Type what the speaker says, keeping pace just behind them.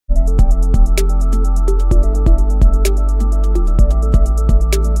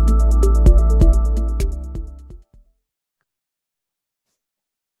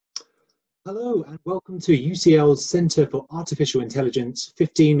Hello and welcome to UCL's Centre for Artificial Intelligence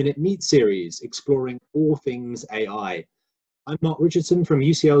 15-minute Meet series exploring all things AI. I'm Mark Richardson from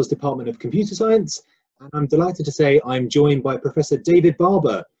UCL's Department of Computer Science, and I'm delighted to say I'm joined by Professor David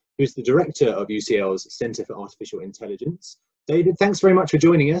Barber, who's the Director of UCL's Centre for Artificial Intelligence. David, thanks very much for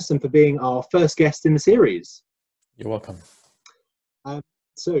joining us and for being our first guest in the series. You're welcome.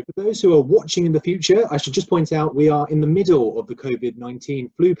 So for those who are watching in the future, I should just point out we are in the middle of the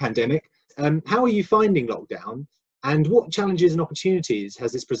COVID-19 flu pandemic. How are you finding lockdown, and what challenges and opportunities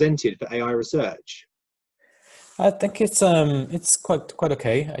has this presented for AI research? I think it's quite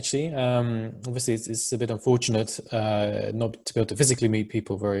okay actually. Obviously, it's a bit unfortunate not to be able to physically meet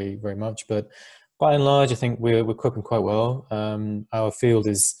people very much, but by and large, I think we're coping quite well. Our field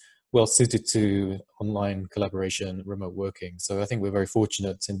is well suited to online collaboration, remote working, so I think we're very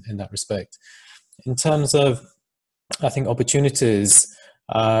fortunate in that respect. In terms of, I think, opportunities.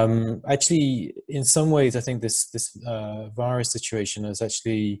 Actually, in some ways, I think this virus situation has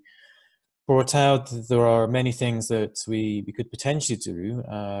actually brought out that there are many things that we could potentially do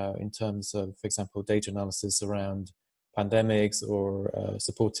in terms of, for example, data analysis around pandemics or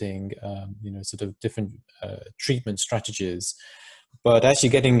supporting, sort of different treatment strategies. But actually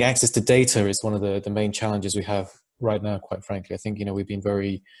getting access to data is one of the main challenges we have right now, quite frankly. I think, we've been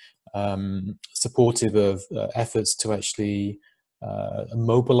very supportive of efforts to actually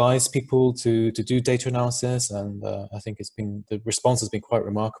mobilize people to do data analysis, and I think the response has been quite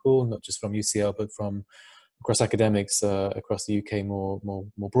remarkable, not just from UCL but from across academics across the UK more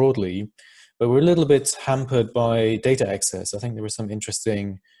broadly. But we're a little bit hampered by data access. I think there were some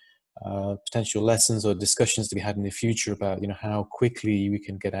interesting potential lessons or discussions to be had in the future about how quickly we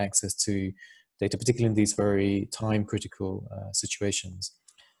can get access to data, particularly in these very time critical situations.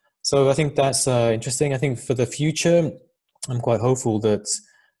 So I think that's interesting. I think for the future, I'm quite hopeful that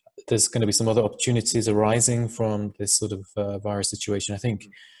there's going to be some other opportunities arising from this sort of virus situation. I think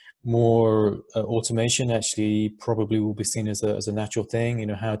more automation actually probably will be seen as a natural thing,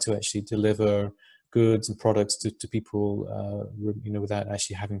 how to actually deliver goods and products to people, without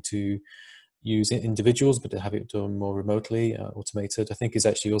actually having to use individuals, but to have it done more remotely, automated, I think is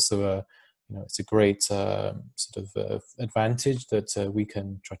actually also it's a great sort of advantage that we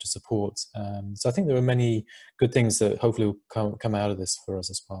can try to support. So I think there are many good things that hopefully will come out of this for us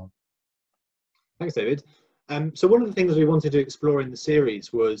as well. Thanks, David. So one of the things we wanted to explore in the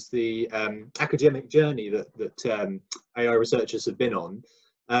series was the academic journey that AI researchers have been on.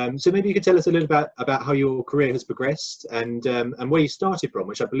 So maybe you could tell us a little about how your career has progressed and where you started from,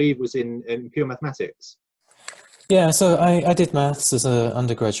 which I believe was in pure mathematics. Yeah, so I did maths as an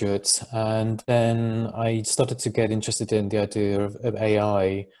undergraduate, and then I started to get interested in the idea of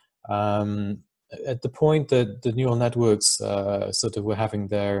AI at the point that the neural networks sort of were having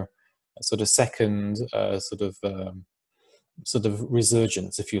their sort of second sort of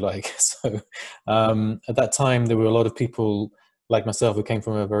resurgence, if you like. So at that time, there were a lot of people like myself who came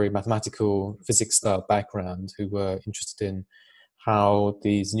from a very mathematical physics-style background who were interested in how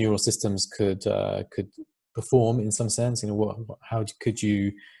these neural systems could perform in some sense. How could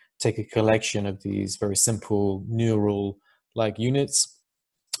you take a collection of these very simple neural-like units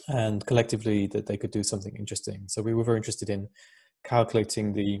and collectively that they could do something interesting? So we were very interested in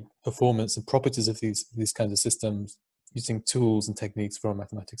calculating the performance and properties of these kinds of systems using tools and techniques from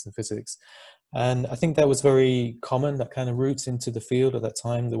mathematics and physics. And I think that was very common, that kind of roots into the field at that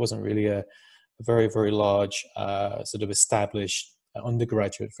time. There wasn't really a very large sort of established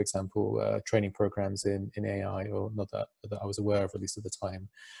undergraduate, for example, training programs in AI, or not that I was aware of, at least at the time.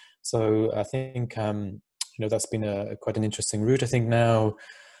 So I think that's been quite an interesting route. I think now,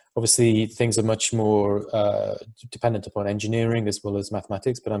 obviously, things are much more dependent upon engineering as well as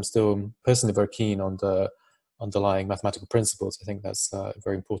mathematics, but I'm still personally very keen on the underlying mathematical principles. I think that's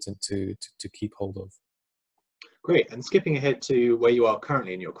very important to keep hold of. Great. And skipping ahead to where you are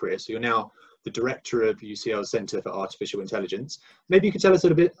currently in your career, so you're now the Director of UCL Centre for Artificial Intelligence. Maybe you could tell us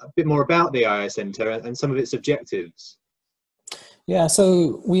a bit more about the AI Centre and some of its objectives. Yeah,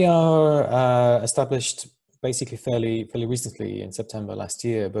 so we are established basically fairly recently in September last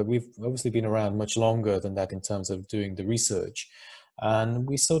year, but we've obviously been around much longer than that in terms of doing the research. And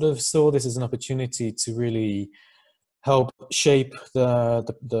we sort of saw this as an opportunity to really help shape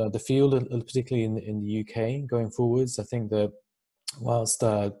the field, particularly in the UK going forwards. I think that whilst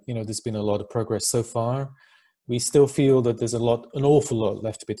there's been a lot of progress so far, we still feel that there's an awful lot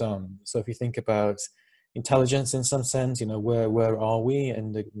left to be done. So if you think about intelligence in some sense, where are we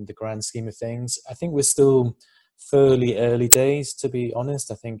in the grand scheme of things? I think we're still fairly early days, to be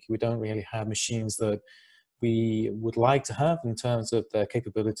honest. I think we don't really have machines that we would like to have in terms of their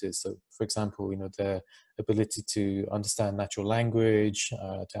capabilities. So, for example, their ability to understand natural language,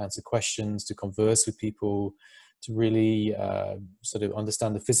 to answer questions, to converse with people, to really sort of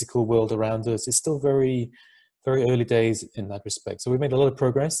understand the physical world around us. It's still very, very early days in that respect. So we've made a lot of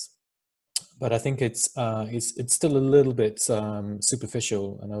progress, but I think it's still a little bit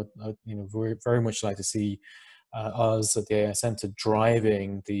superficial, and I would very, very much like to see us at the AI Centre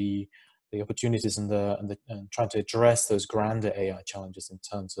driving the opportunities and trying to address those grander AI challenges in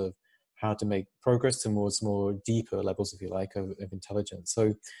terms of how to make progress towards more deeper levels, if you like, of intelligence.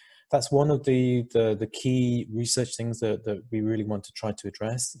 So that's one of the key research things that we really want to try to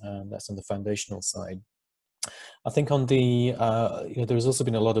address, and that's on the foundational side. I think on the there's also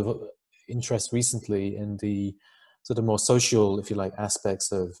been a lot of interest recently in the sort of more social, if you like,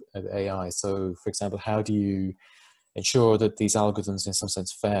 aspects of AI. So, for example, how do you ensure that these algorithms, in some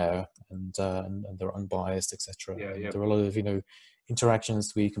sense, fair and they're unbiased, etc. There are a lot of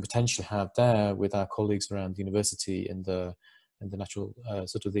interactions we can potentially have there with our colleagues around the university and the natural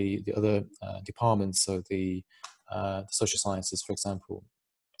sort of the other departments, so the social sciences, for example.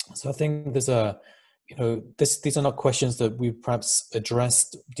 So I think there's these are not questions that we perhaps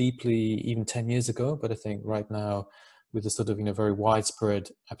addressed deeply even 10 years ago, but I think right now, with the sort of very widespread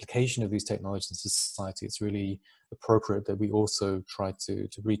application of these technologies in society, it's really appropriate that we also try to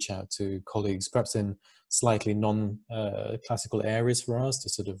reach out to colleagues, perhaps in slightly non-classical areas for us, to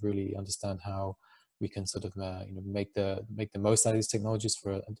sort of really understand how we can sort of make the most out of these technologies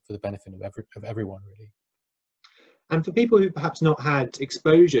for the benefit of everyone, really. And for people who perhaps not had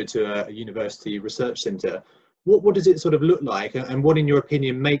exposure to a university research centre, what does it sort of look like, and what, in your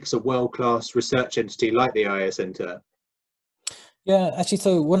opinion, makes a world-class research entity like the AI Centre? Yeah, actually,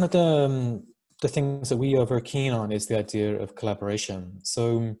 so one of the things that we are very keen on is the idea of collaboration.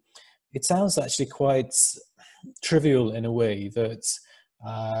 So it sounds actually quite trivial in a way that,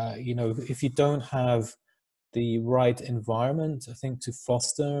 if you don't have the right environment, I think, to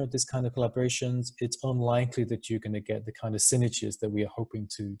foster this kind of collaborations, it's unlikely that you're going to get the kind of synergies that we are hoping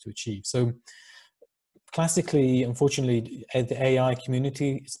to achieve. So classically, unfortunately, the AI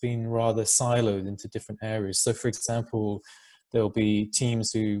community has been rather siloed into different areas. So, for example, there'll be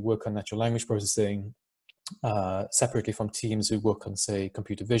teams who work on natural language processing separately from teams who work on, say,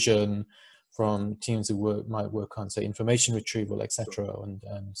 computer vision, from teams who might work on, say, information retrieval, etc., and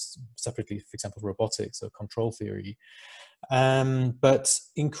separately, for example, robotics or control theory. But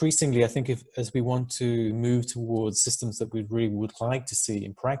increasingly, I think as we want to move towards systems that we really would like to see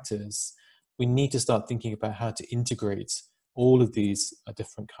in practice, we need to start thinking about how to integrate all of these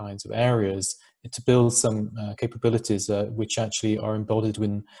different kinds of areas to build some capabilities which actually are embedded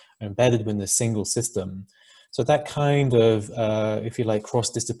within the single system. So that kind of, if you like,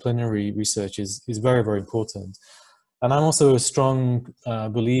 cross-disciplinary research is very, very important. And I'm also a strong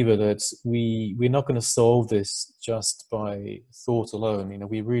believer that we're not going to solve this just by thought alone.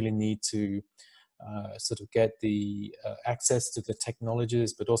 We really need to sort of get the access to the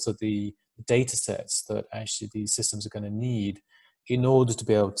technologies, but also the data sets that actually these systems are going to need in order to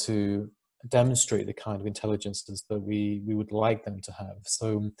be able to demonstrate the kind of intelligences that we would like them to have.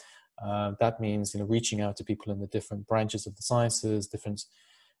 So that means reaching out to people in the different branches of the sciences, different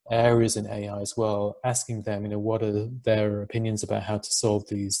areas in AI as well, asking them what are their opinions about how to solve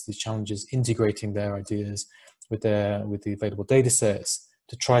these challenges, integrating their ideas with the available data sets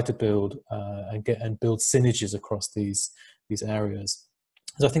to try to build and build synergies across these areas.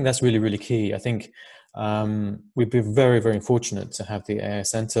 So I think that's really, really key. I think we've been very, very fortunate to have the AI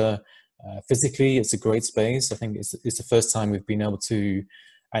Centre. Physically, it's a great space. I think it's the first time we've been able to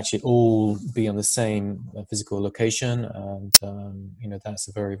actually all be on the same physical location, and that's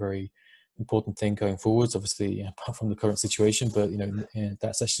a very, very important thing going forwards. Obviously, apart from the current situation, but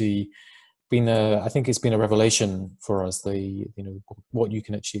that's actually been I think it's been a revelation for us. What you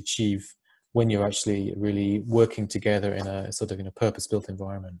can actually achieve when you're actually really working together in a sort of purpose-built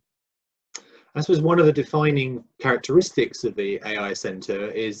environment. I suppose one of the defining characteristics of the AI Centre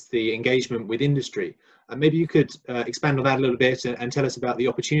is the engagement with industry. And maybe you could expand on that a little bit and tell us about the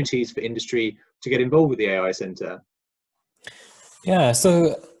opportunities for industry to get involved with the AI Centre. Yeah,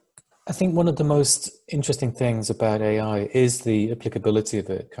 so I think one of the most interesting things about AI is the applicability of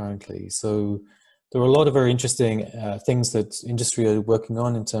it currently. So there are a lot of very interesting things that industry are working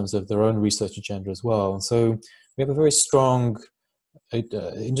on in terms of their own research agenda as well. So we have a very strong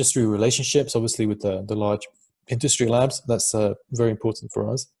industry relationships, obviously, with the large industry labs. That's very important for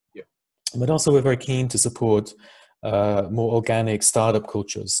us. Yeah. But also we're very keen to support more organic startup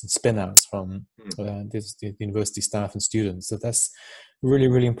cultures and spin-outs from the university staff and students. So that's really,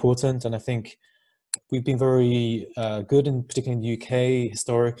 really important. And I think we've been very good, in particularly in the UK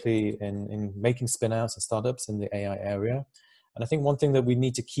historically, in making spin-outs and startups in the AI area. And I think one thing that we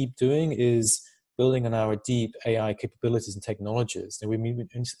need to keep doing is building on our deep AI capabilities and technologies. And we've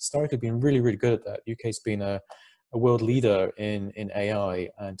historically been really, really good at that. UK's been a world leader in AI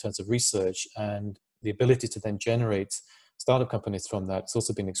in terms of research, and the ability to then generate startup companies from that has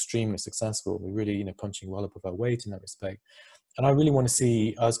also been extremely successful. We're really, punching well above our weight in that respect. And I really want to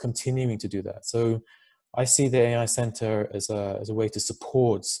see us continuing to do that. So I see the AI Centre as a way to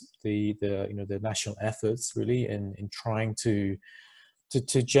support the national efforts really in trying to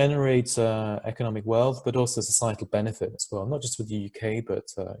generate economic wealth, but also societal benefit as well, not just for the UK, but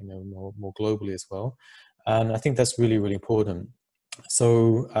more globally as well. And I think that's really, really important.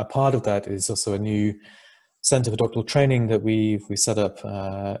 So part of that is also a new Centre for Doctoral Training that we set up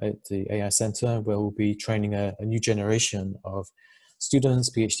at the AI Centre, where we'll be training a new generation of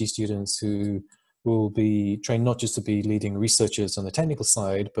students, PhD students, who will be trained not just to be leading researchers on the technical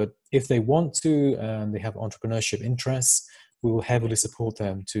side, but if they want to and they have entrepreneurship interests, we will heavily support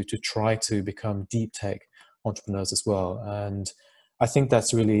them to try to become deep tech entrepreneurs as well. And I think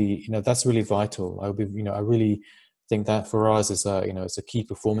that's really, that's really vital. I really think that for us is it's a key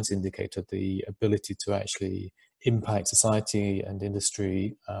performance indicator, the ability to actually impact society and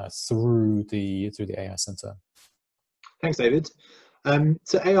industry through the AI Centre. Thanks, David.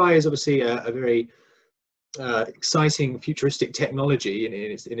 So AI is obviously a very exciting, futuristic technology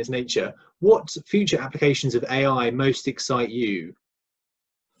in its nature. What future applications of AI most excite you?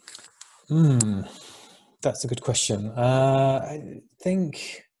 That's a good question. I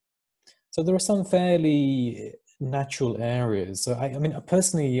think so. There are some fairly natural areas. So I mean,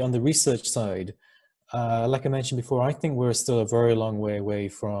 personally, on the research side, like I mentioned before, I think we're still a very long way away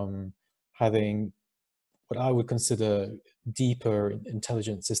from having what I would consider deeper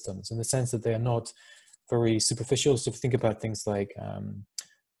intelligent systems, in the sense that they are not very superficial. So if you think about things like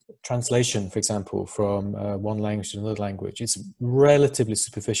translation, for example, from one language to another language, it's relatively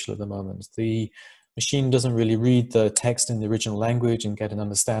superficial at the moment. The machine doesn't really read the text in the original language and get an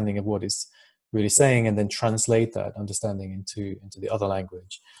understanding of what it's really saying, and then translate that understanding into the other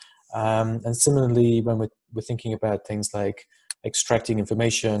language. And similarly, when we're thinking about things like extracting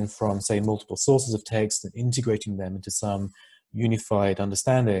information from, say, multiple sources of text and integrating them into some unified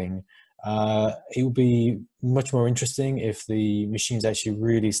understanding, it would be much more interesting if the machines actually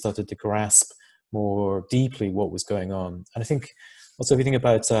really started to grasp more deeply what was going on. And I think also, if you think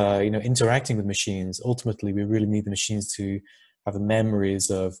about interacting with machines, ultimately we really need the machines to have memories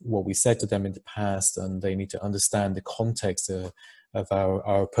of what we said to them in the past, and they need to understand the context of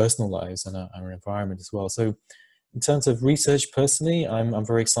our personal lives and our environment as well. So in terms of research, personally, I'm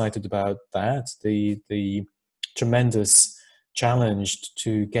very excited about that. The tremendous challenge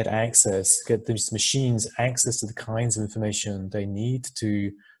to get these machines access to the kinds of information they need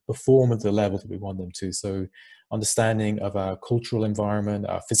to perform at the level that we want them to. So understanding of our cultural environment,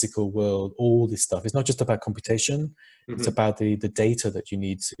 our physical world, all this stuff. It's not just about computation. Mm-hmm. It's about the data that you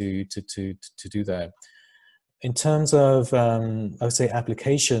need to do that. In terms of, I would say,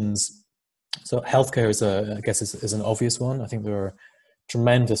 applications, so healthcare is an obvious one. I think there are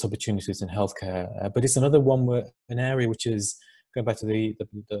tremendous opportunities in healthcare, but it's another one an area which is, going back to the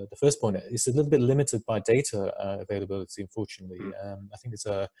first point, it's a little bit limited by data availability, unfortunately. I think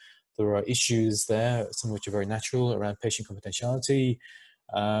there are issues there, some of which are very natural, around patient confidentiality,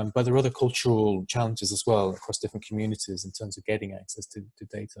 but there are other cultural challenges as well across different communities in terms of getting access to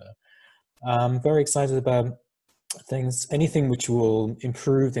data. I'm very excited about anything which will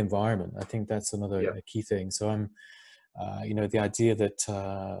improve the environment. I think that's another key thing. So I'm, the idea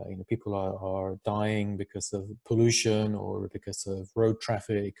that people are dying because of pollution or because of road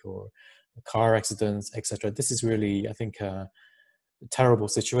traffic or car accidents, etc. This is really, I think, a terrible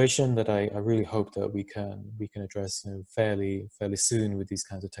situation that I really hope that we can address fairly soon with these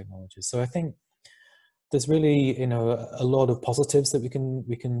kinds of technologies. So I think there's really a lot of positives that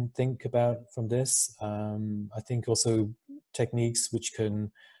we can think about from this. I think also techniques which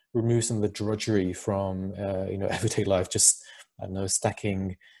can remove some of the drudgery from everyday life, just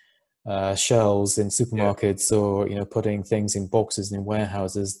stacking shelves in supermarkets or putting things in boxes in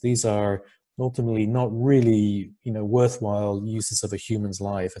warehouses. These are ultimately not really worthwhile uses of a human's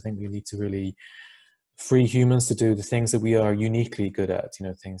life. I think we need to really free humans to do the things that we are uniquely good at,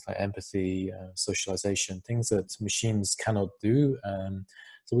 things like empathy, socialization, things that machines cannot do.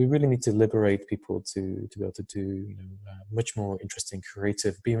 So we really need to liberate people to be able to do much more interesting,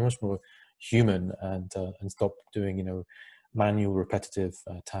 creative, be much more human, and stop doing manual, repetitive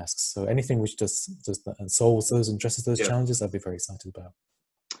tasks. So anything which does and solves those and addresses those challenges, I'd be very excited about.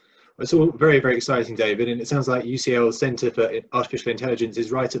 It's all very, very exciting, David, and it sounds like UCL Centre for Artificial Intelligence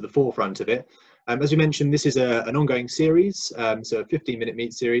is right at the forefront of it. As we mentioned, this is an ongoing series, so a 15-minute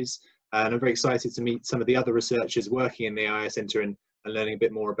meet series, and I'm very excited to meet some of the other researchers working in the AI Centre and learning a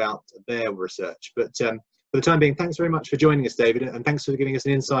bit more about their research. But for the time being, thanks very much for joining us, David, and thanks for giving us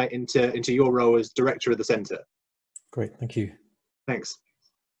an insight into your role as Director of the Centre. Great, thank you. Thanks.